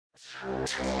আসসালামু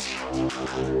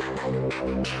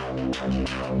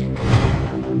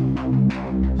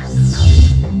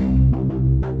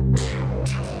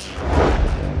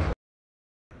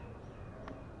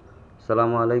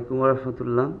আলাইকুম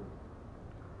রহমতুল্লাহ।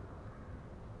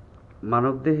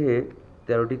 মানবদেহে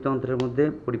 13টি তন্ত্রের মধ্যে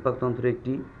পরিপাকতন্ত্র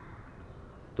একটি।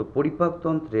 তো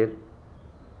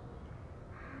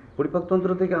পরিপাকতন্ত্র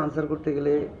থেকে আনসার করতে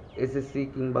গেলে এসএসসি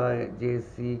কিংবা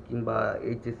জেএসসি কিংবা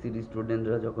এইচএসসির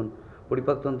স্টুডেন্টরা যখন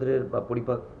পরিপাকতন্ত্রের বা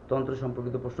পরিপাকতন্ত্র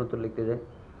সম্পর্কিত প্রশ্নোত্তর লিখতে যায়,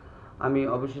 আমি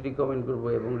অবশ্যই রিকমেন্ড করব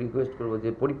এবং রিকোয়েস্ট করব যে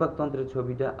পরিপাকতন্ত্রের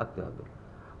ছবিটা আঁকতে হবে।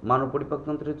 মানব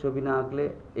পরিপাকতন্ত্রের ছবি না আঁকলে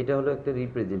এটা হলো একটা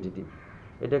রিপ্রেজেন্টেটিভ।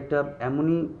 এটা একটা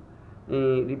এমনই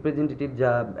রিপ্রেজেন্টেটিভ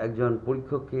যা একজন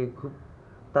পরীক্ষককে খুব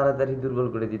তাড়াতাড়ি দুর্বল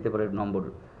করে দিতে পারে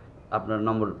আপনার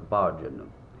নম্বর পাওয়ার জন্য।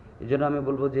 এই জন্য আমি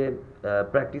বলবো যে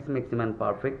practice makes a man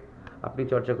perfect. আপনি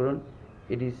চর্চা করুন।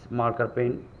 It is marker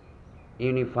pen,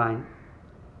 ইউনিফাইন।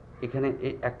 এখানে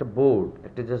একটা বোর্ড,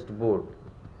 একটা জাস্ট বোর্ড,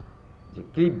 যে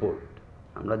ক্লিপ বোর্ড,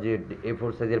 আমরা যে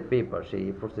A4 সাইজের পেপার, সেই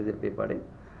A4 সাইজের পেপারে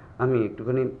আমি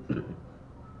একটুখানি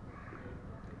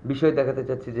বিষয় দেখাতে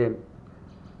চাচ্ছি যে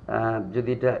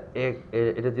যদি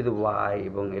এটা যদি ওয়াই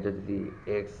এবং এটা যদি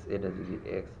এক্স, এটা যদি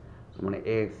এক্স, মানে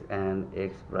x and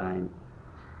x prime,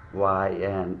 Y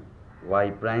and Y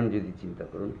prime যদি চিন্তা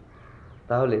করুন,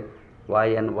 তাহলে ওয়াই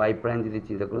অ্যান্ড ওয়াই প্রাইম যদি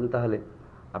চিন্তা করুন, তাহলে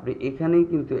আপনি এখানেই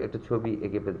কিন্তু একটা ছবি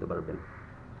এঁকে ফেলতে পারবেন।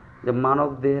 যে মানব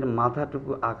দেহের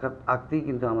মাথাটুকু আঁকতেই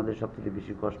কিন্তু আমাদের সবথেকে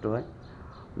বেশি কষ্ট হয়।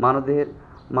 মানব দেহের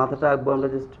মাথাটা আঁকবো আমরা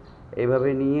জাস্ট এইভাবে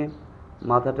নিয়ে,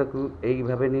 মাথাটাকে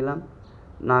এইভাবে নিলাম,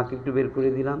 নাক একটু বের করে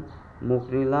দিলাম, মুখ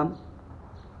নিলাম,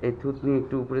 এই থুতনি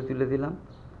একটু উপরে তুলে দিলাম,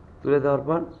 তুলে দেওয়ার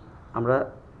পর আমরা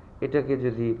এটাকে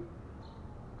যদি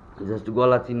জাস্ট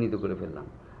গলা চিহ্নিত করে ফেললাম,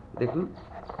 দেখুন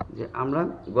যে আমরা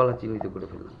গলা চিহ্নিত করে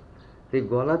ফেললাম। সেই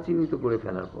গলা চিহ্নিত করে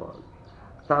ফেলার পর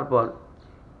তারপর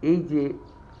এই যে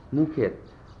মুখের,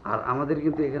 আর আমাদের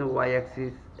কিন্তু এখানে ওয়াই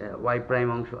অ্যাক্সিস, ওয়াই প্রাইম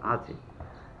অংশ আছে,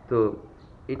 তো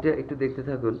এটা একটু দেখতে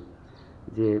থাকুন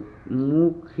যে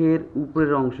মুখের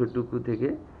উপরের অংশটুকু থেকে,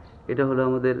 এটা হলো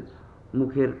আমাদের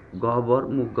মুখের গহ্বর,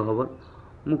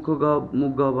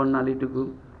 মুখ গহ্বর নালীটুকু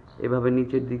এভাবে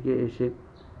নিচের দিকে এসে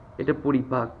এটা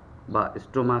পরিপাক বা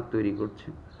স্টোমাক তৈরি করছে।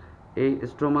 এই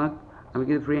স্টোমাক আমি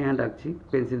কিন্তু ফ্রি হ্যান্ড আঁকছি,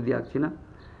 পেন্সিল দিয়ে আঁকছি না।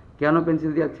 কেন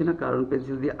পেন্সিল দিয়ে আঁকছি না? কারণ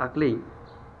পেন্সিল দিয়ে আঁকলেই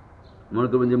মনে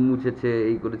করবেন যে মুছেছে,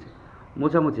 এই করেছে।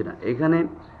 মোছামুছি না, এখানে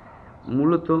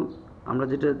মূলত আমরা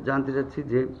যেটা জানতে চাচ্ছি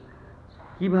যে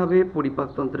কিভাবে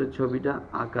পরিপাকতন্ত্রের ছবিটা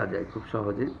আঁকা যায় খুব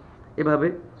সহজে। এভাবে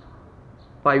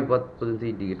পায়ুপথ পর্যন্ত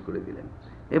ইন্ডিকেট করে দিলেন,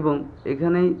 এবং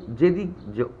এখানেই যেদিক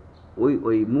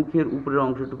ওই মুখের উপরের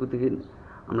অংশটুকু থেকে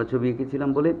আমরা ছবি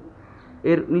এঁকেছিলাম বলে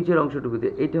এর নিচের অংশটুকুতে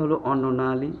এটা হলো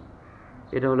অন্ননালী,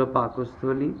 এটা হলো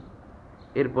পাকস্থলী,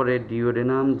 এরপরে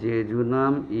ডিওডেনাম,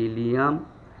 জেজুনাম, ইলিয়াম,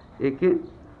 একে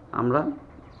আমরা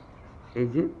এই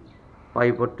যে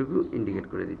পায়ুপথটুকু ইন্ডিকেট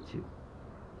করে দিচ্ছি।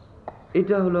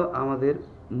 এটা হলো আমাদের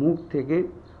মুখ থেকে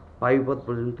পায়ুপথ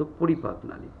পর্যন্ত পরিপাক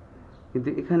নালী। কিন্তু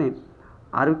এখানে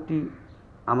আরেকটি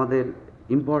আমাদের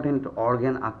ইম্পর্ট্যান্ট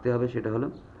অর্গ্যান আঁকতে হবে, সেটা হলো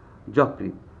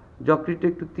যকৃৎ। যকৃৎটা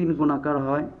একটু 3 কোণাকার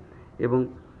হয় এবং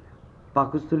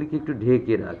পাকস্থলীকে একটু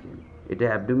ঢেকে রাখে। এটা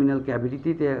অ্যাবডোমিনাল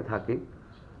ক্যাভিটিতেই থাকে।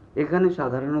 এখানে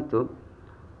সাধারণত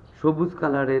সবুজ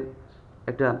কালারের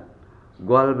একটা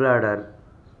গল ব্লাডার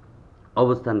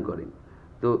অবস্থান করে।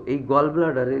 তো এই গল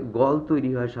ব্লাডারে গল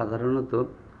তৈরি হয় সাধারণত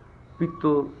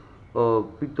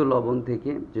পিত্ত লবণ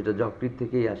থেকে, যেটা যকৃৎ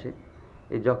থেকেই আসে।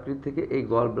 এই যকৃৎ থেকে এই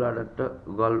গল ব্লাডারটা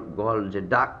গল যে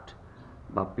ডাক্ট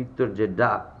বা পিত্তর যে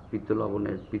ডাক, পিত্ত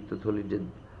লবণের পিত্তথলির যে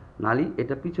নালী,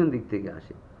 এটা পিছন দিক থেকে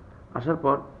আসে। আসার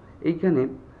পর এইখানে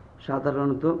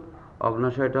সাধারণত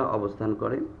অগ্নাশয়টা অবস্থান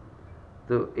করে।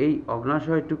 তো এই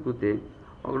অগ্নাশয়ও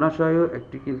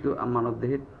একটি কিন্তু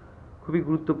মানবদেহের খুবই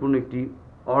গুরুত্বপূর্ণ একটি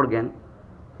অর্গ্যান।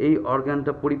 এই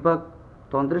অর্গ্যানটা পরিপাক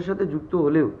তন্ত্রের সাথে যুক্ত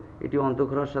হলেও এটি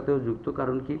অন্তঃক্ষরার সাথেও যুক্ত।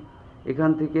 কারণ কি,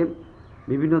 এখান থেকে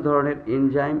বিভিন্ন ধরনের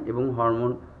এনজাইম এবং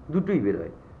হরমোন দুটোই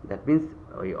বেরোয়। দ্যাট মিন্স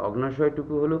ওই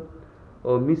অগ্নাশয়টুকু হলো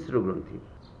মিশ্র গ্রন্থি।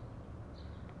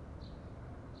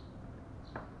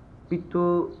 পিত্ত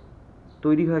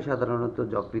তৈরি হয় সাধারণত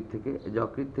যকৃৎ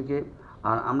থেকে।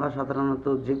 আর আমরা সাধারণত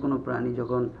যে কোনো প্রাণী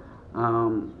যখন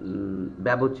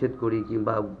ব্যবচ্ছেদ করি,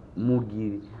 কিংবা মুরগি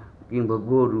কিংবা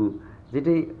গরু,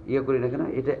 যেটাই করি না কেন,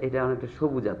 এটা অনেকটা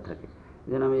সবুজাত থাকে।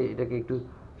 যেন আমি এটাকে একটু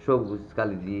সবুজ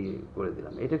কালি দিয়ে করে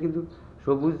দিলাম। এটা কিন্তু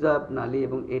সবুজাত নালী,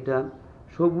 এবং এটা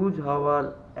সবুজ হওয়ার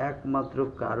একমাত্র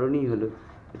কারণই হলো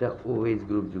এটা OH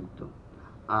গ্রুপ যুক্ত।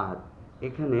 আর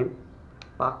এখানে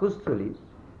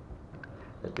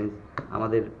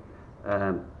আমাদের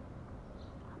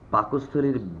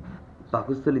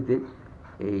পাকস্থলীতে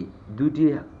এই দুটি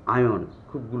আয়ন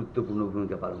খুব গুরুত্বপূর্ণ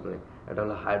ভূমিকা পালন করে। এটা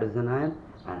হলো hydrogen ion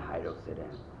and hydroxide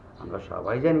ion. আমরা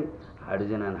সবাই জানি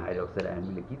হাইড্রোজেন অ্যান্ড হাইড্রোক্সাইড আয়ন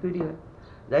মিলে কী তৈরি হয়।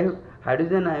 যাই হোক,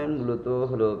 হাইড্রোজেন আয়ন মূলত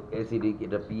হলো অ্যাসিডিক,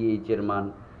 এটা পিএইচের মান,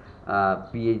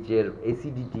 পিএইচের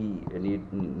অ্যাসিডিটি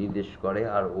নির্দেশ করে,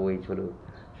 আর ওএইচ হলো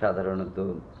সাধারণত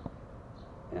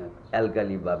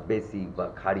অ্যালকালি বা বেসিক বা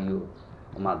ক্ষারীয়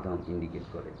মাধ্যম ইন্ডিকেট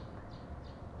করে।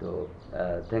 তো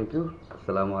থ্যাংক ইউ।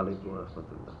 আসসালামু আলাইকুম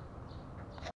রহমতুল্লাহ।